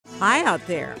Hi out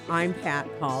there, I'm Pat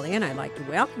Pauley, and I'd like to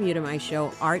welcome you to my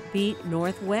show, Art Beat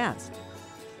Northwest.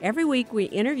 Every week we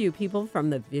interview people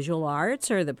from the visual arts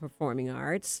or the performing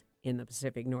arts in the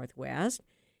Pacific Northwest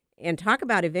and talk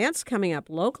about events coming up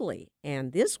locally.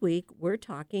 And this week we're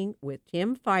talking with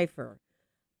Tim Pfeiffer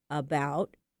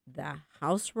about the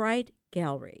Housewright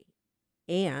Gallery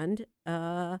and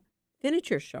a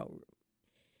furniture showroom.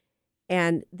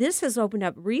 And this has opened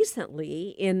up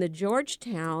recently in the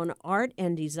Georgetown Art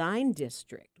and Design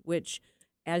District, which,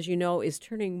 as you know, is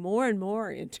turning more and more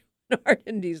into an art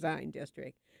and design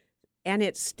district. And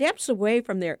it steps away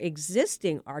from their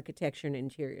existing architecture and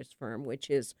interiors firm, which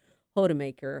is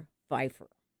Hodemaker Pfeiffer.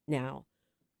 Now,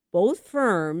 both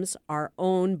firms are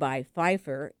owned by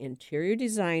Pfeiffer, interior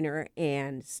designer,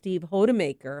 and Steve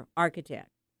Hodemaker, architect.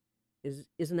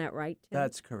 Isn't that right, Tim?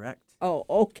 That's correct. Oh,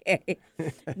 okay.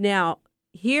 Now,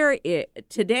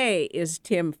 today is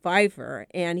Tim Pfeiffer,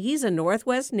 and he's a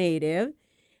Northwest native,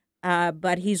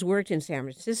 but he's worked in San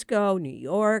Francisco, New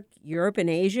York, Europe, and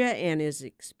Asia, and his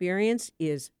experience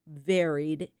is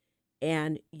varied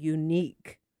and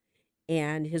unique.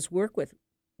 And his work with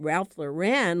Ralph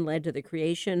Lauren led to the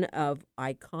creation of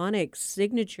iconic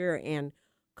signature and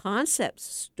concept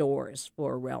stores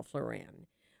for Ralph Lauren.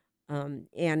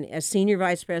 And as Senior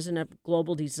Vice President of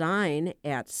Global Design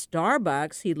at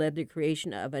Starbucks, he led the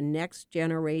creation of a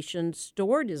next-generation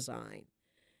store design.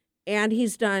 And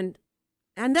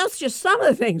that's just some of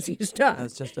the things he's done.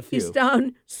 That's just a few. He's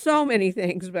done so many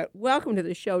things, but welcome to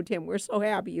the show, Tim. We're so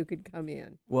happy you could come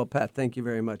in. Well, Pat, thank you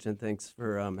very much, and thanks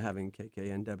for having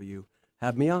KKNW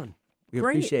have me on. We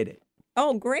Great. appreciate it.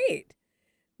 Oh, great.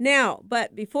 Now,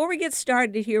 but before we get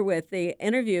started here with the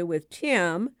interview with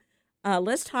Tim,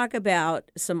 let's talk about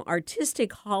some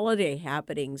artistic holiday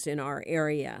happenings in our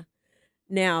area.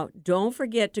 Now, don't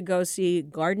forget to go see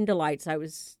Garden Delights. I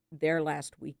was there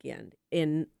last weekend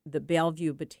in the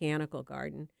Bellevue Botanical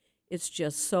Garden. It's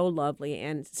just so lovely,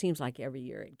 and it seems like every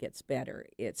year it gets better.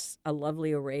 It's a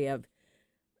lovely array of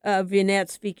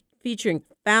vignettes featuring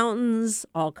fountains,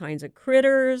 all kinds of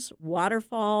critters,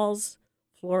 waterfalls,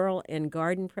 floral and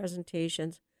garden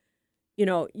presentations. You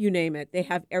know, you name it. They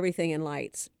have everything in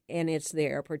lights, and it's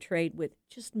there portrayed with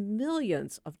just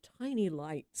millions of tiny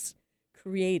lights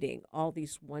creating all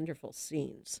these wonderful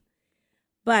scenes.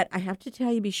 But I have to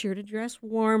tell you, be sure to dress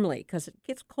warmly because it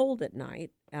gets cold at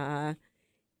night.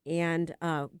 And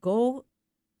go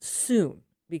soon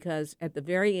because at the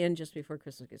very end, just before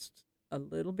Christmas, it gets a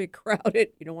little bit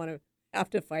crowded. You don't want to have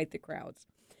to fight the crowds.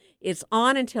 It's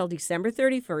on until December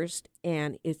 31st,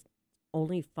 and it's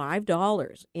only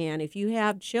 $5. And if you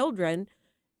have children,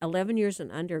 11 years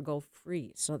and under, go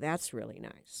free. So that's really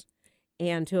nice.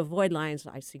 And to avoid lines,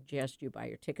 I suggest you buy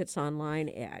your tickets online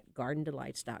at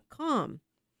gardendelights.com.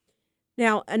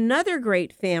 Now, another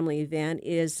great family event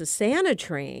is the Santa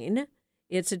Train.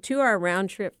 It's a 2-hour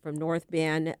round trip from North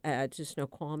Bend to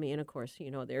Snoqualmie. And, of course,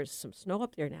 you know, there's some snow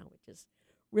up there now, which is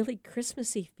really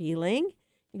Christmassy feeling.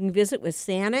 You can visit with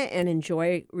Santa and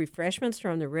enjoy refreshments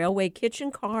from the railway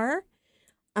kitchen car.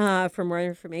 For more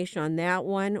information on that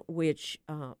one, which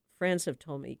friends have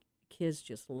told me kids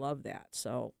just love that.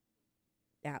 So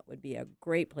that would be a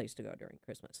great place to go during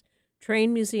Christmas.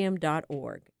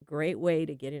 Trainmuseum.org. Great way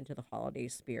to get into the holiday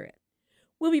spirit.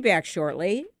 We'll be back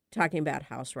shortly talking about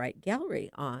Housewright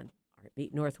Gallery on Art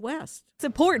Beat Northwest.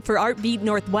 Support for Art Beat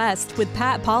Northwest with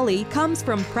Pat Pauley comes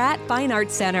from Pratt Fine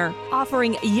Arts Center,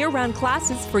 offering year-round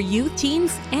classes for youth,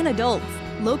 teens, and adults.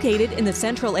 Located in the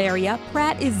central area,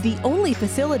 Pratt is the only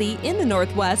facility in the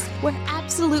Northwest where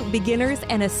absolute beginners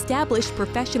and established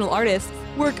professional artists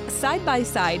work side by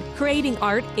side, creating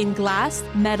art in glass,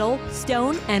 metal,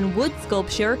 stone, and wood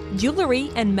sculpture,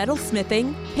 jewelry and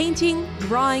metalsmithing, painting,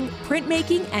 drawing,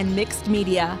 printmaking, and mixed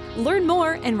media. Learn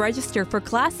more and register for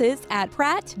classes at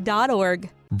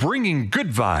pratt.org. Bringing good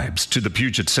vibes to the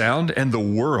Puget Sound and the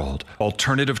world.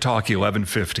 Alternative Talk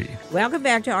 1150. Welcome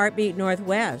back to Art Beat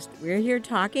Northwest. We're here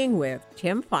talking with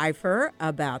Tim Pfeiffer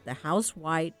about the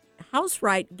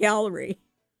Housewright Gallery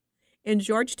in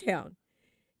Georgetown.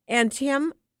 And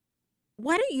Tim,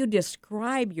 why don't you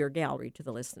describe your gallery to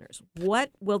the listeners?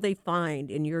 What will they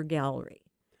find in your gallery?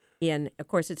 Of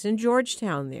course, it's in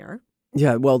Georgetown there.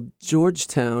 Yeah, well,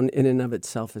 Georgetown in and of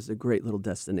itself is a great little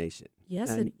destination.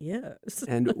 Yes, it is.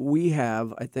 And we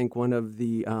have, I think, one of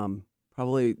the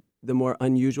probably the more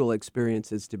unusual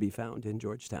experiences to be found in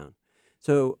Georgetown.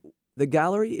 So the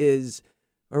gallery is,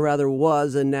 or rather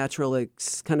was, a natural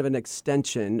kind of an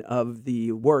extension of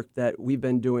the work that we've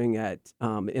been doing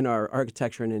in our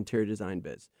architecture and interior design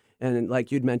biz. And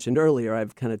like you'd mentioned earlier,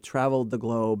 I've kind of traveled the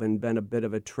globe and been a bit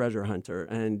of a treasure hunter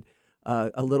and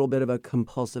a little bit of a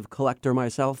compulsive collector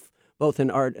myself. both in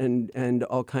art and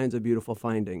all kinds of beautiful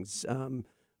findings.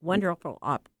 Wonderful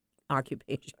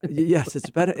occupation. Yes,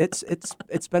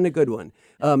 it's been a good one.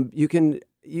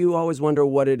 You always wonder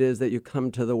what it is that you come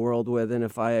to the world with, and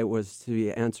if I was to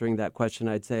be answering that question,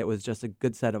 I'd say it was just a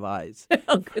good set of eyes.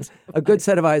 A good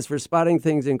set of eyes for spotting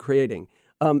things and creating.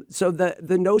 So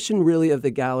the notion really of the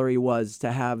gallery was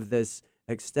to have this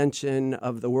extension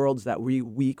of the worlds that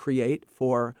we create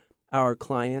for our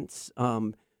clients,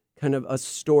 kind of a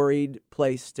storied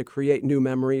place to create new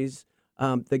memories.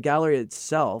 The gallery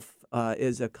itself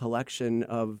is a collection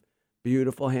of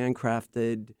beautiful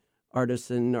handcrafted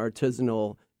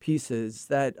artisanal pieces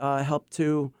that help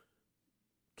to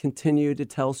continue to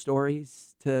tell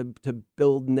stories, to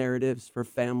build narratives for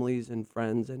families and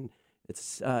friends, and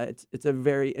it's a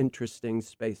very interesting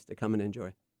space to come and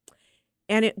enjoy.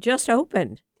 And it just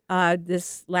opened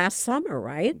this last summer,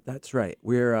 right? That's right.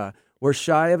 We're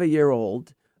shy of a year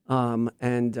old,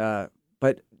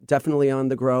 but definitely on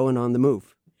the grow and on the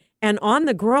move. And on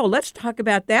the grow, let's talk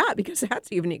about that because that's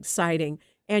even exciting.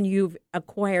 And you've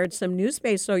acquired some new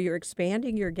space, so you're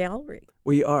expanding your gallery.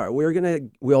 We are.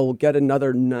 We'll get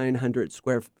another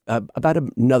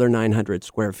about another 900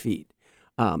 square feet.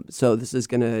 So this is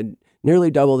going to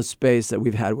nearly double the space that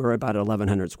we've had. We're about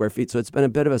 1,100 square feet. So it's been a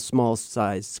bit of a small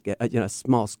scale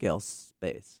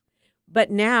space. But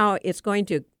now it's going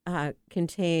to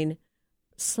contain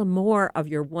some more of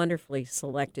your wonderfully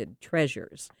selected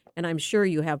treasures. And I'm sure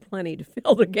you have plenty to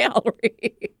fill the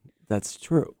gallery. That's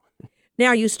true.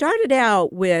 Now, you started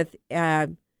out with a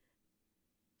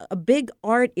big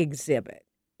art exhibit,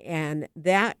 and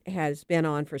that has been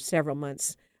on for several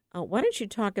months. Why don't you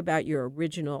talk about your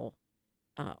original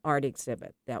art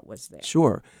exhibit that was there?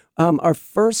 Sure. Our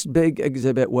first big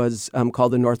exhibit was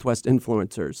called the Northwest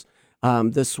Influencers.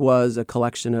 This was a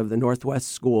collection of the Northwest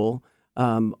School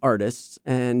artists,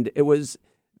 and it was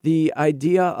the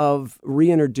idea of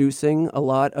reintroducing a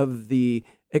lot of the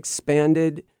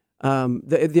expanded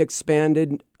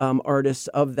artists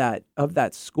of that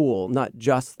school, not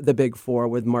just the big four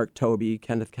with Mark Tobey,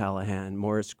 Kenneth Callahan,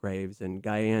 Morris Graves, and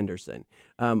Guy Anderson.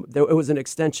 It was an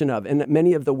extension of, and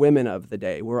many of the women of the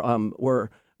day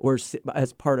were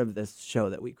as part of this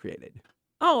show that we created.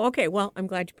 Oh, okay. Well, I'm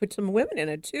glad you put some women in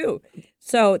it too.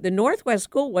 So the Northwest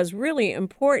School was really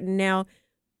important. Now,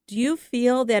 do you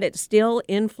feel that it still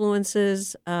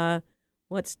influences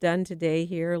what's done today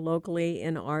here locally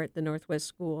in art, the Northwest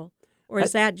School? Or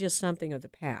is that just something of the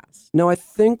past? No, I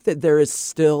think that there is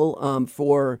still,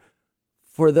 for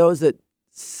those that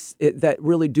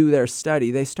really do their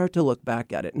study, they start to look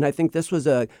back at it. And I think this was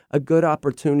a good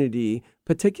opportunity,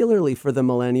 particularly for the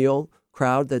millennial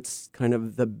crowd that's kind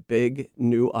of the big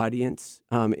new audience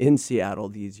in Seattle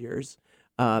these years,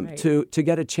 right, to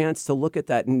get a chance to look at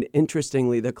that. And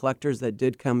interestingly, the collectors that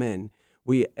did come in,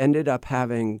 we ended up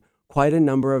having quite a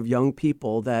number of young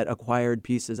people that acquired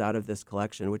pieces out of this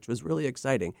collection, which was really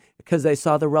exciting because they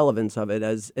saw the relevance of it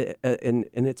as in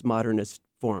its modernist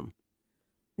form.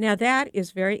 Now, that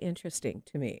is very interesting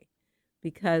to me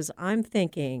because I'm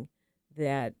thinking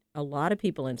that a lot of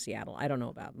people in Seattle, I don't know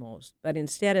about most, but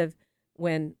instead of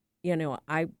when,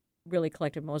 I really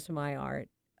collected most of my art,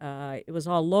 it was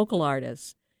all local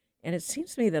artists. And it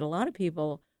seems to me that a lot of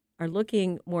people are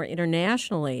looking more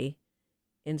internationally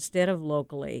instead of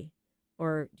locally.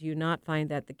 Or do you not find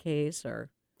that the case? Or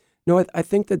no, I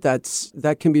think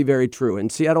that can be very true.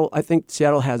 And I think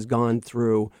Seattle has gone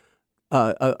through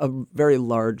a very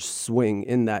large swing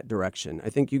in that direction.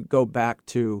 I think you go back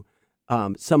to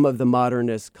some of the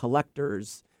modernist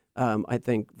collectors. I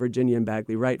think Virginia and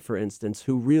Bagley Wright, for instance,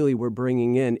 who really were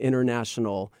bringing in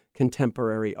international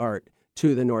contemporary art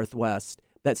to the Northwest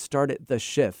that started the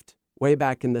shift way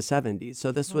back in the 70s.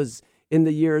 So this was in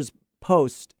the years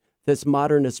post this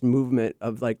modernist movement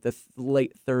of like the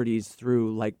late 30s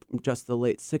through like just the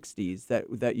late 60s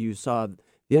that you saw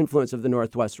the influence of the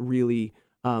Northwest really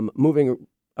moving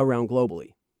around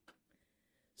globally.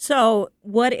 So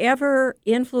whatever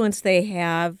influence they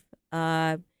have,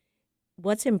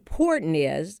 what's important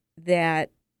is that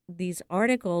these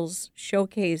articles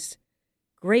showcase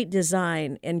great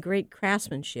design and great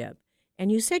craftsmanship.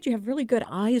 And you said you have really good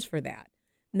eyes for that.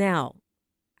 Now,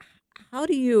 how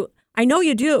do you... I know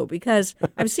you do because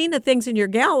I've seen the things in your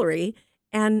gallery,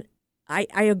 and I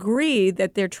agree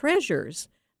that they're treasures.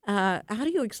 How do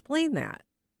you explain that?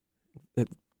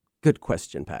 Good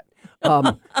question, Pat.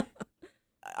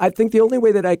 I think the only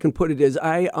way that I can put it is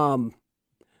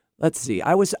let's see.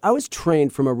 I was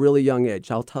trained from a really young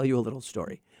age. I'll tell you a little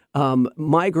story.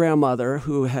 My grandmother,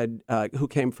 who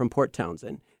came from Port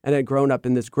Townsend and had grown up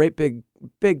in this great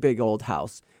big old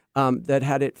house, that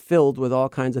had it filled with all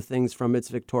kinds of things from its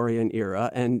Victorian era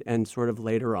and sort of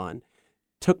later on.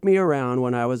 Took me around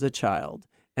when I was a child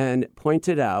and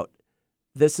pointed out,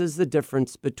 this is the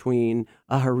difference between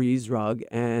a Hariz rug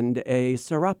and a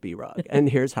Serapi rug, and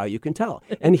here's how you can tell.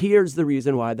 And here's the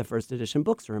reason why the first edition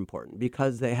books are important,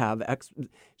 because they have,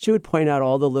 she would point out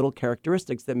all the little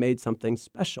characteristics that made something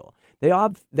special. They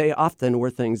often were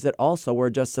things that also were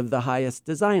just of the highest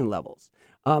design levels.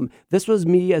 This was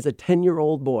me as a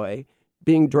 10-year-old boy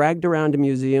being dragged around to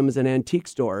museums and antique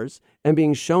stores and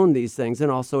being shown these things, and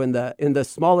also in the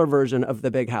smaller version of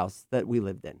the big house that we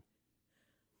lived in.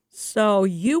 So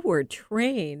you were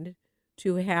trained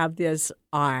to have this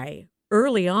eye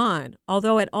early on,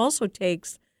 although it also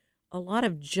takes a lot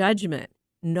of judgment,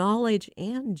 knowledge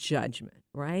and judgment,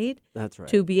 right? That's right.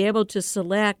 To be able to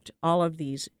select all of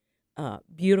these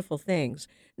beautiful things.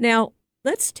 Now,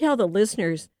 let's tell the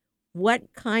listeners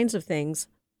what kinds of things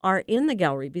are in the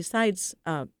gallery besides,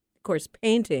 of course,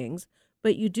 paintings,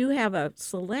 but you do have a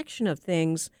selection of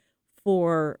things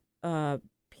for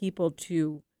people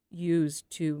to use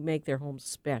to make their homes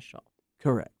special.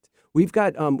 Correct. We've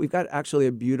got actually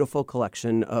a beautiful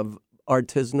collection of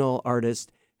artisanal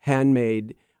artist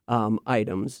handmade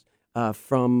items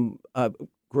from a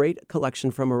great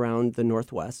collection from around the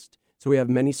Northwest. So we have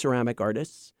many ceramic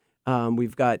artists.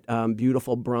 We've got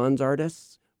beautiful bronze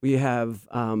artists. We have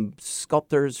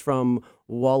sculptors from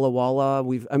Walla Walla.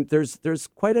 There's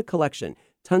quite a collection.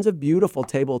 Tons of beautiful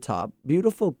tabletop,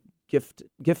 beautiful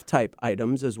gift type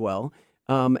items as well.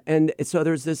 And so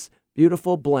there's this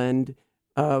beautiful blend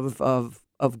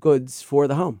of goods for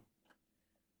the home.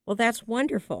 Well, that's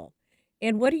wonderful.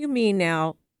 And what do you mean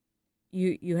now?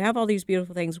 You have all these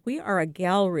beautiful things. We are a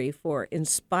gallery for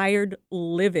inspired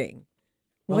living.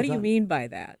 What do you mean by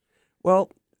that? Well,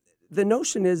 the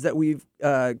notion is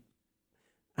that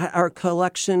our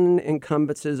collection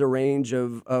encompasses a range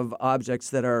of objects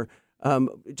that are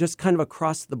just kind of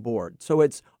across the board. So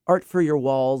it's art for your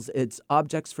walls, it's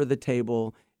objects for the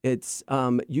table, it's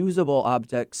usable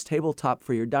objects, tabletop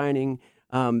for your dining,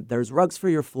 there's rugs for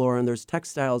your floor, and there's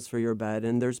textiles for your bed,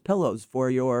 and there's pillows for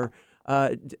your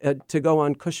to go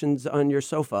on cushions on your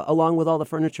sofa, along with all the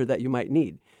furniture that you might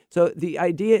need. So the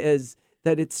idea is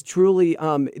that it's truly,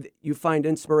 you find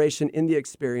inspiration in the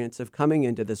experience of coming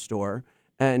into the store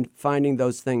and finding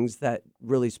those things that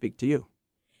really speak to you.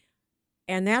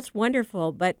 And that's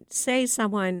wonderful. But say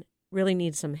someone really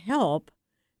needs some help.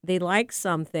 They like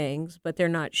some things, but they're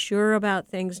not sure about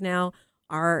things now.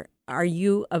 Are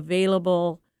you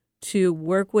available to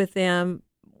work with them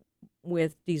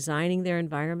with designing their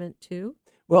environment too?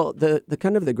 Well, the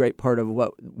kind of the great part of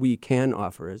what we can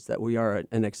offer is that we are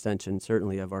an extension,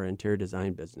 certainly, of our interior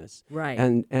design business. Right.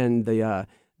 And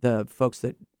the folks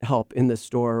that help in the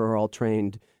store are all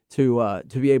trained to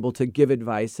be able to give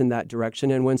advice in that direction.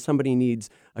 And when somebody needs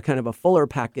a kind of a fuller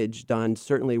package done,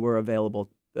 certainly we're available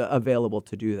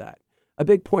to do that. A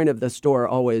big point of the store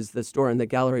and the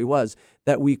gallery was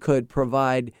that we could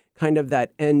provide kind of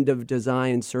that end of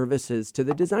design services to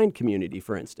the design community,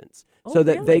 for instance, so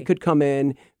that they could come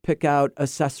in, pick out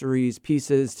accessories,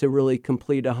 pieces to really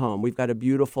complete a home. We've got a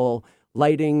beautiful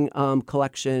lighting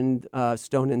collection,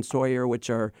 Stone and Sawyer, which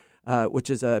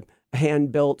is a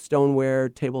hand-built stoneware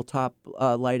tabletop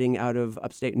lighting out of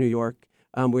upstate New York.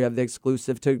 We have the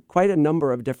exclusive to quite a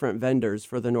number of different vendors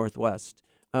for the Northwest,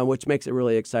 which makes it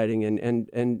really exciting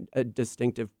and a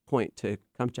distinctive point to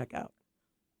come check out.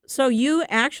 So you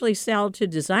actually sell to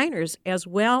designers as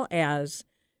well as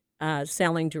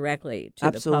selling directly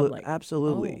to the public.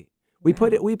 Absolutely.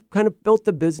 Oh, We kind of built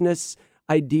the business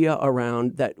idea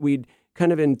around that we'd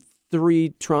kind of in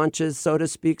 3 tranches, so to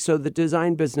speak. So the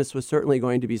design business was certainly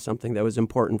going to be something that was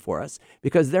important for us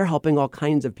because they're helping all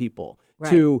kinds of people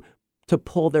to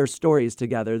pull their stories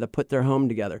together, to put their home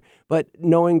together. But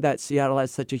knowing that Seattle has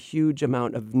such a huge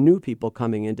amount of new people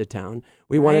coming into town,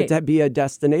 we wanted to be a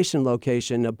destination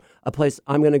location, a place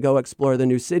I'm going to go explore the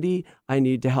new city. I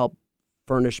need to help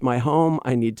furnish my home.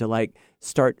 I need to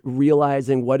start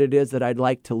realizing what it is that I'd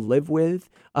like to live with.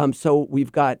 So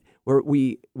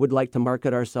we would like to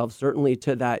market ourselves certainly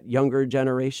to that younger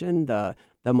generation, the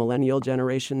millennial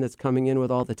generation that's coming in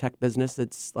with all the tech business.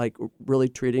 It's like really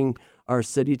treating our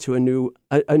city to a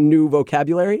new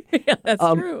vocabulary. Yeah, that's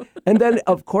true. And then,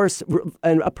 of course,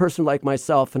 and a person like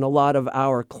myself and a lot of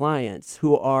our clients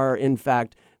who are, in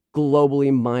fact,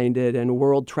 globally minded and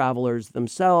world travelers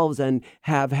themselves and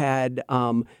have had,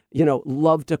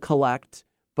 love to collect,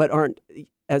 but aren't,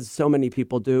 as so many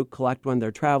people do, collect when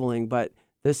they're traveling. But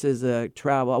this is a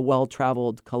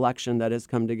well-traveled collection that has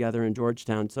come together in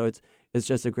Georgetown. So it's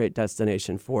just a great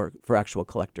destination for actual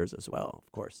collectors as well,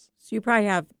 of course. So you probably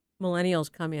have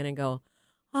millennials come in and go,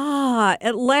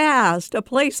 at last, a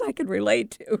place I could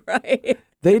relate to, right?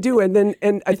 They do,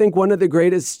 and I think one of the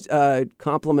greatest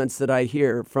compliments that I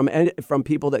hear from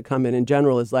people that come in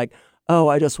general is like, "Oh,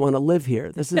 I just want to live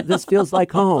here. This feels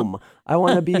like home. I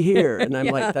want to be here." And I'm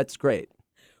like, "That's great."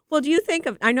 Well, do you think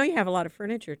of? I know you have a lot of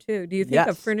furniture too. Do you think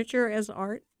of furniture as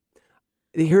art?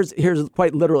 Here's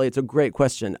quite literally. It's a great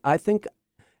question. I think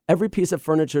every piece of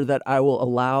furniture that I will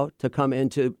allow to come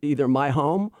into either my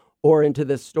home or into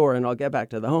this store, and I'll get back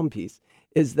to the home piece,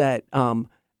 is that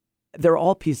they're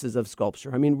all pieces of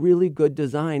sculpture. I mean, really good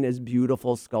design is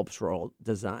beautiful sculptural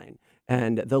design.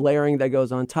 And the layering that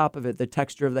goes on top of it, the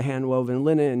texture of the hand-woven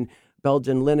linen,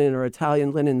 Belgian linen or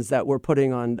Italian linens that we're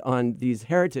putting on these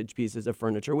heritage pieces of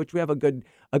furniture, which we have a good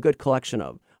collection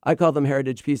of. I call them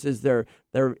heritage pieces. They're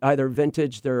either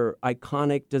vintage, they're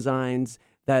iconic designs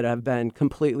that have been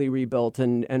completely rebuilt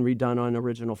and redone on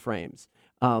original frames.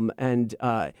 And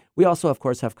we also, of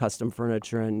course, have custom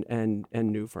furniture and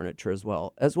new furniture as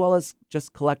well as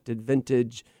just collected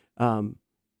vintage,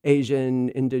 Asian,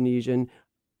 Indonesian,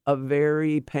 a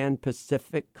very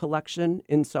Pan-Pacific collection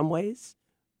in some ways,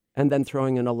 and then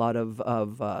throwing in a lot of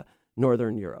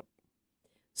Northern Europe.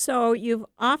 So you've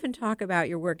often talked about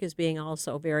your work as being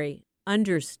also very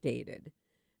understated.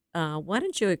 Why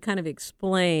don't you kind of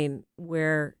explain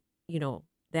where,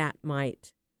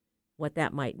 what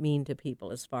that might mean to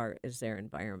people as far as their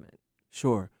environment?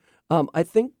 Sure. I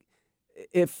think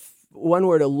if one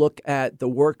were to look at the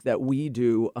work that we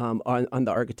do on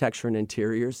the architecture and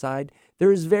interior side,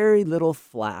 there's very little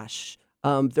flash.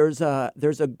 There's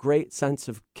a great sense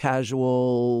of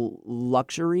casual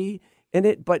luxury in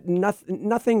it, but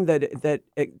nothing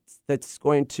that's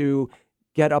going to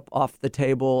get up off the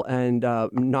table and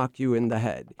knock you in the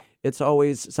head. It's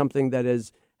always something that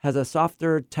has a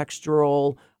softer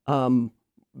textural,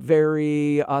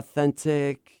 very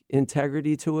authentic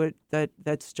integrity to it that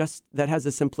has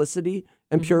a simplicity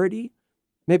and purity.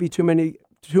 Maybe too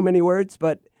many words,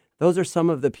 but those are some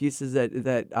of the pieces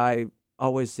that I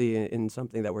always see in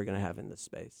something that we're going to have in this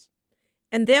space.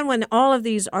 And then when all of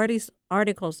these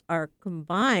articles are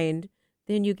combined,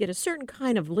 then you get a certain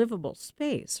kind of livable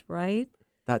space, right?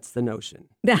 That's the notion.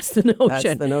 That's the notion.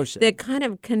 That's the notion. That kind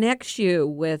of connects you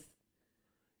with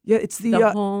it's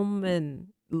the home and...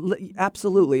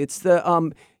 Absolutely. It's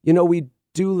the, we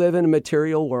do live in a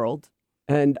material world,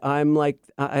 and I'm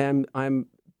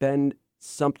been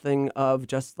something of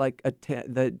just like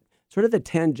the sort of the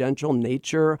tangential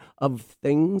nature of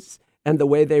things and the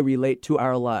way they relate to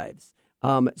our lives.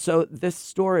 So this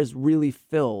store is really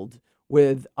filled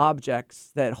with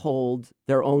objects that hold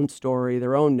their own story,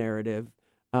 their own narrative,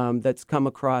 that's come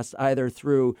across either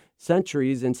through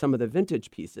centuries in some of the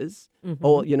vintage pieces,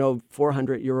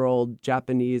 400-year-old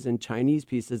Japanese and Chinese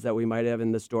pieces that we might have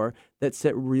in the store that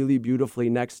sit really beautifully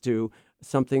next to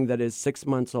something that is 6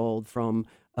 months old from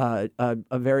a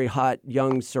very hot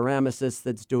young ceramicist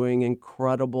that's doing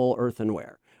incredible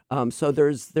earthenware. So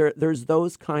there's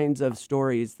those kinds of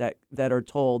stories that are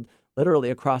told literally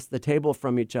across the table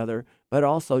from each other, but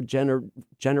also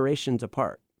generations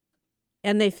apart.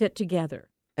 And they fit together.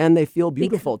 And they feel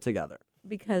beautiful together.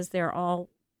 Because they're all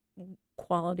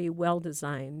quality,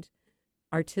 well-designed,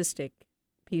 artistic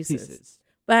pieces.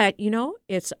 But,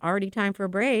 it's already time for a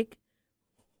break.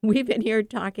 We've been here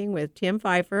talking with Tim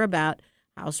Pfeiffer about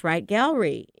House Wright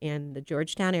Gallery in the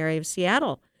Georgetown area of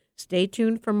Seattle. Stay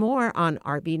tuned for more on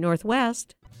RB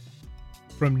Northwest.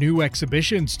 From new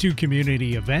exhibitions to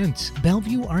community events,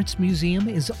 Bellevue Arts Museum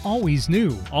is always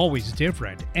new, always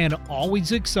different, and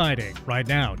always exciting. Right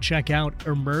now, check out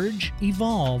Emerge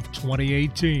Evolve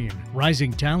 2018,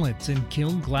 Rising Talents in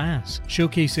Kiln Glass,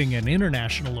 showcasing an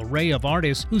international array of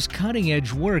artists whose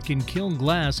cutting-edge work in kiln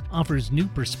glass offers new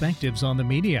perspectives on the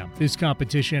medium. This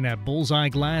competition at Bullseye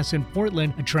Glass in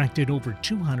Portland attracted over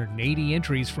 280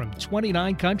 entries from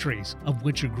 29 countries, of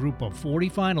which a group of 40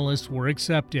 finalists were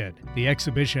accepted. The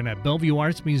exhibition at Bellevue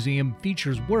Arts Museum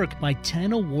features work by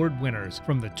 10 award winners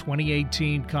from the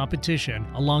 2018 competition,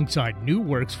 alongside new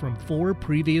works from 4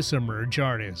 previous Emerge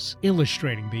artists,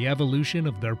 illustrating the evolution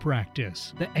of their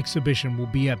practice. The exhibition will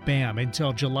be at BAM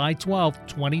until July 12,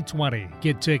 2020.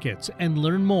 Get tickets and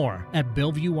learn more at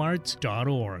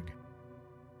bellevuearts.org.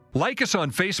 Like us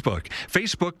on Facebook,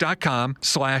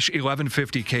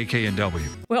 facebook.com/1150KKNW.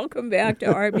 Welcome back to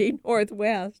RB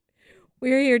Northwest.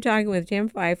 We're here talking with Tim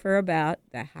Pfeiffer about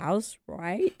the House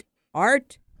Wright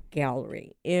Art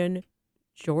Gallery in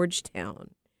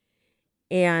Georgetown.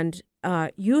 And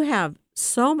you have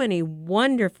so many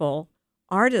wonderful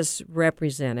artists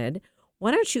represented. Why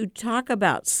don't you talk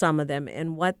about some of them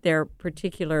and what their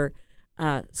particular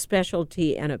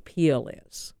specialty and appeal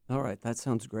is. All right, that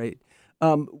sounds great.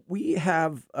 We've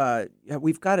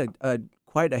got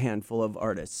quite a handful of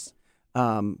artists,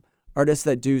 artists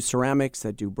that do ceramics,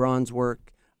 that do bronze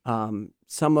work.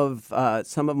 Some of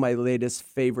my latest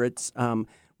favorites.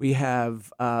 We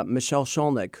have Michelle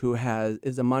Sholnick, who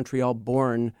is a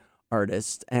Montreal-born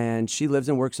artist, and she lives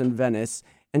and works in Venice.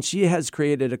 And she has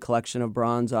created a collection of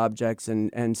bronze objects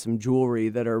and some jewelry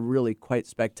that are really quite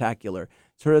spectacular.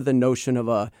 Sort of the notion of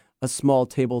a small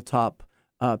tabletop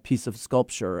piece of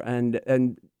sculpture,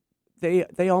 and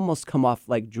they almost come off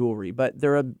like jewelry, but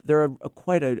they're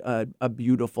quite a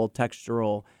beautiful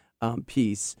textural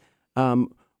piece.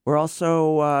 We're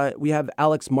also we have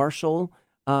Alex Marshall.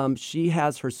 She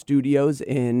has her studios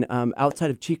in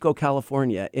outside of Chico,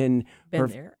 California. In her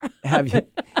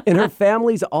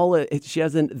family's olive.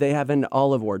 They have an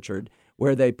olive orchard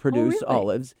where they produce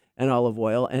olives and olive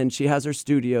oil, and she has her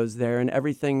studios there, and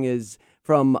everything is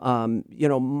from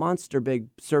monster big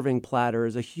serving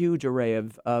platters, a huge array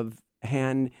of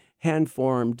hand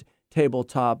formed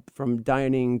tabletop, from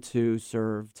dining to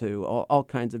serve to all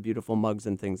kinds of beautiful mugs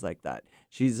and things like that.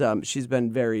 She's been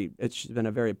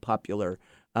a very popular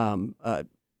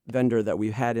vendor that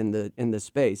we've had in the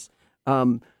space.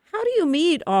 How do you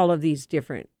meet all of these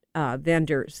different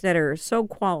vendors that are so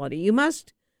quality? You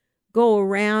must go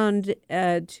around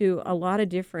to a lot of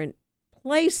different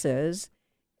places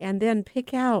and then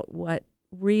pick out what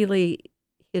really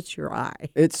hits your eye.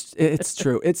 It's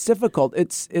true. It's difficult.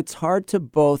 It's hard to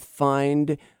both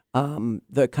find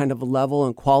the kind of level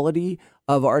and quality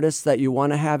of artists that you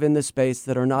want to have in the space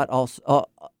that are not also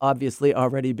obviously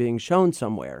already being shown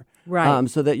somewhere, right?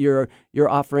 So that you're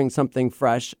offering something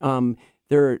fresh.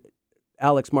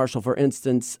 Alex Marshall, for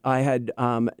instance, I had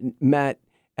met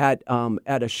at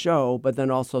a show, but then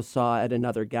also saw at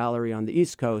another gallery on the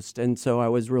East Coast, and so I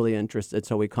was really interested.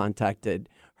 So we contacted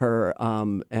her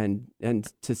and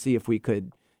to see if we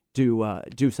could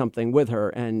do something with her,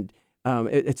 and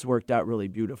it's worked out really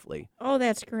beautifully. Oh,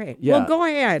 that's great. Yeah. Well, go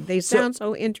ahead. They sound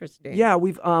so interesting. Yeah,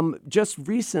 we've just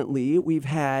recently we've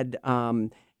had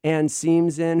Ann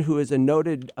Seams in, who is a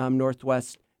noted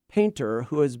Northwest painter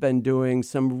who has been doing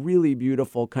some really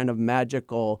beautiful kind of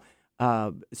magical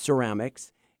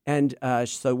ceramics. And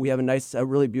so we have a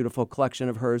really beautiful collection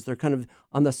of hers. They're kind of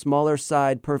on the smaller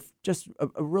side, just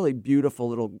a really beautiful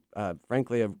little,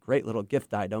 frankly, a great little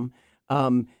gift item.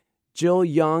 Jill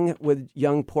Young with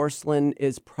Young Porcelain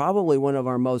is probably one of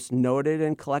our most noted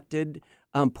and collected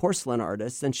porcelain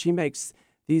artists. And she makes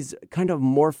these kind of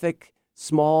morphic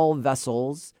small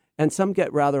vessels, and some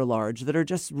get rather large, that are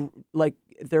just like,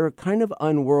 they're kind of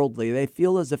unworldly. They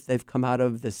feel as if they've come out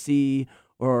of the sea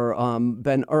or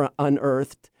been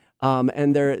unearthed,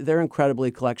 and they're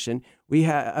incredibly collection. We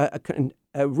have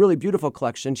a really beautiful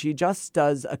collection. She just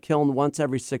does a kiln once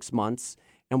every 6 months,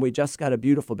 and we just got a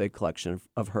beautiful big collection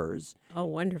of hers. Oh,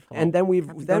 wonderful! And then we've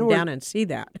go down and see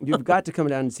that. You've got to come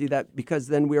down and see that, because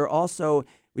then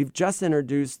we've just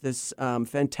introduced this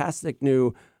fantastic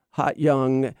new hot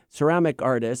young ceramic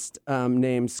artist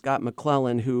named Scott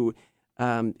McClellan, who.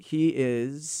 He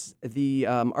is the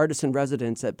artist in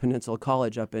residence at Peninsula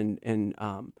College up in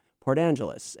Port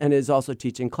Angeles, and is also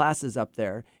teaching classes up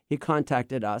there. He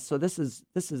contacted us, so this is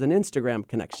an Instagram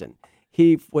connection.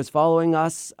 He was following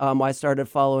us. I started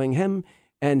following him,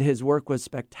 and his work was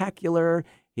spectacular.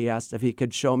 He asked if he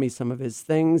could show me some of his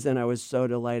things, and I was so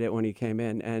delighted when he came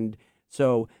in. And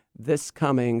so this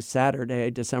coming Saturday,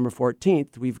 December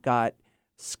 14th, we've got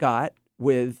Scott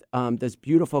with this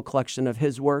beautiful collection of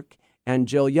his work, and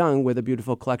Jill Young with a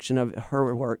beautiful collection of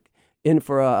her work, in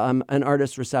for an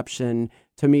artist reception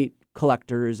to meet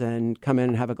collectors and come in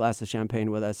and have a glass of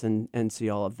champagne with us and see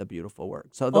all of the beautiful work.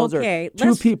 So those are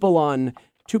two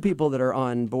people that are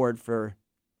on board for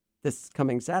this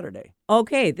coming Saturday.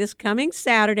 Okay, this coming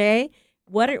Saturday.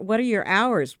 What are your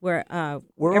hours where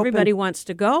everybody wants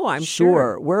to go? I'm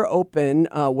sure. We're open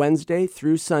Wednesday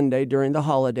through Sunday during the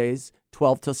holidays,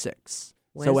 12 to 6.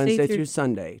 So Wednesday through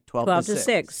Sunday, 12 to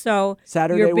 6. So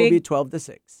Saturday will be 12 to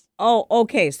 6. Oh,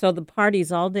 okay. So the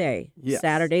party's all day. Yes.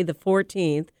 Saturday the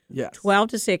 14th, yes. 12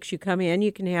 to 6. You come in,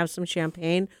 you can have some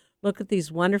champagne, look at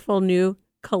these wonderful new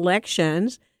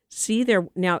collections. See there.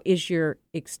 Now, is your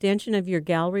extension of your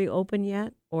gallery open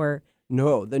yet? Or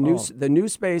no, the new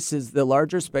space is, the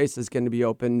larger space is going to be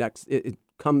open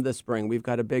come this spring. We've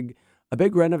got a big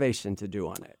renovation to do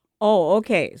on it. Oh,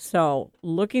 okay. So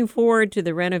looking forward to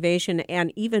the renovation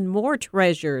and even more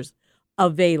treasures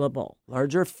available.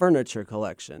 Larger furniture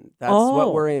collection. That's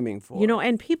what we're aiming for.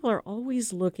 And people are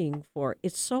always looking for,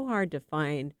 it's so hard to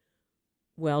find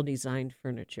well-designed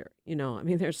furniture.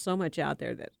 There's so much out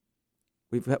there that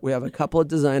We have a couple of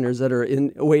designers that are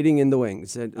waiting in the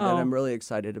wings that Oh. I'm really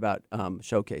excited about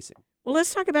showcasing. Well,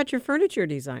 let's talk about your furniture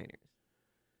designers.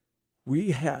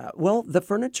 We have the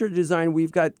furniture design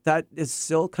we've got that is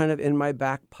still kind of in my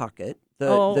back pocket.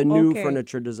 The new okay.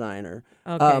 furniture designer.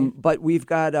 Okay. But we've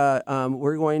got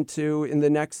we're going to in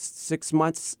the next 6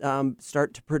 months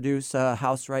start to produce a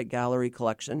House Right Gallery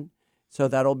collection. So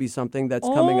that'll be something that's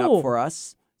coming Oh, up for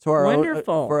us. So our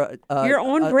wonderful. own, for Your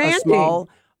own branding.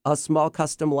 a small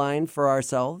custom line for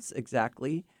ourselves,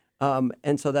 exactly.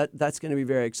 And so that's going to be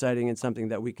very exciting and something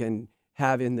that we can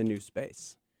have in the new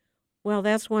space. Well,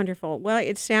 that's wonderful. Well,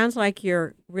 it sounds like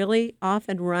you're really off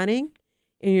and running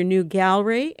in your new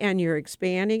gallery, and you're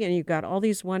expanding, and you've got all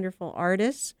these wonderful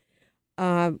artists.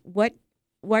 What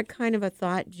kind of a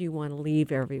thought do you want to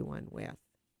leave everyone with?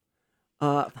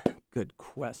 Good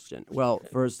question. Well,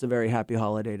 first, a very happy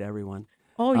holiday to everyone.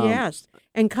 Oh, yes.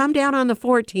 And come down on the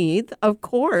 14th, of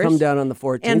course. Come down on the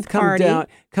 14th. And party.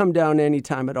 Come down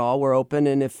anytime at all. We're open,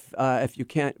 and if you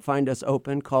can't find us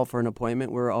open, call for an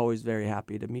appointment. We're always very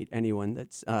happy to meet anyone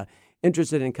that's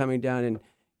interested in coming down and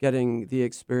getting the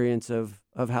experience of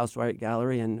House Right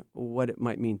Gallery and what it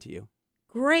might mean to you.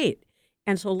 Great.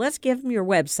 And so let's give them your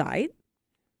website.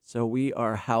 So we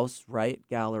are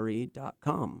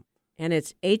houserightgallery.com. And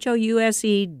it's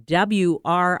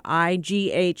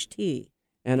HOUSEWRIGHT.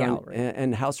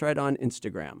 And House Right on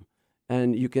Instagram.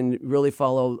 And you can really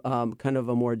follow kind of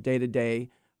a more day-to-day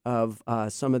of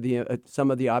some of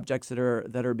the objects that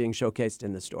are being showcased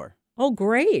in the store. Oh,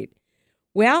 great.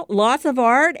 Well, lots of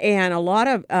art and a lot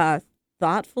of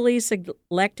thoughtfully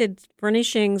selected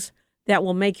furnishings that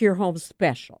will make your home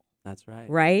special. That's right.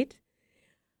 Right?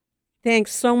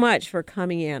 Thanks so much for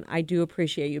coming in. I do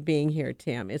appreciate you being here,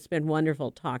 Tim. It's been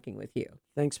wonderful talking with you.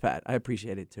 Thanks, Pat. I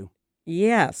appreciate it, too.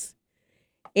 Yes.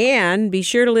 And be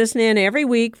sure to listen in every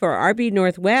week for RB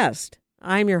Northwest.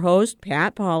 I'm your host,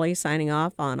 Pat Pauley, signing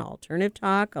off on Alternative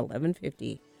Talk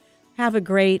 1150. Have a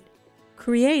great,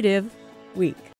 creative week.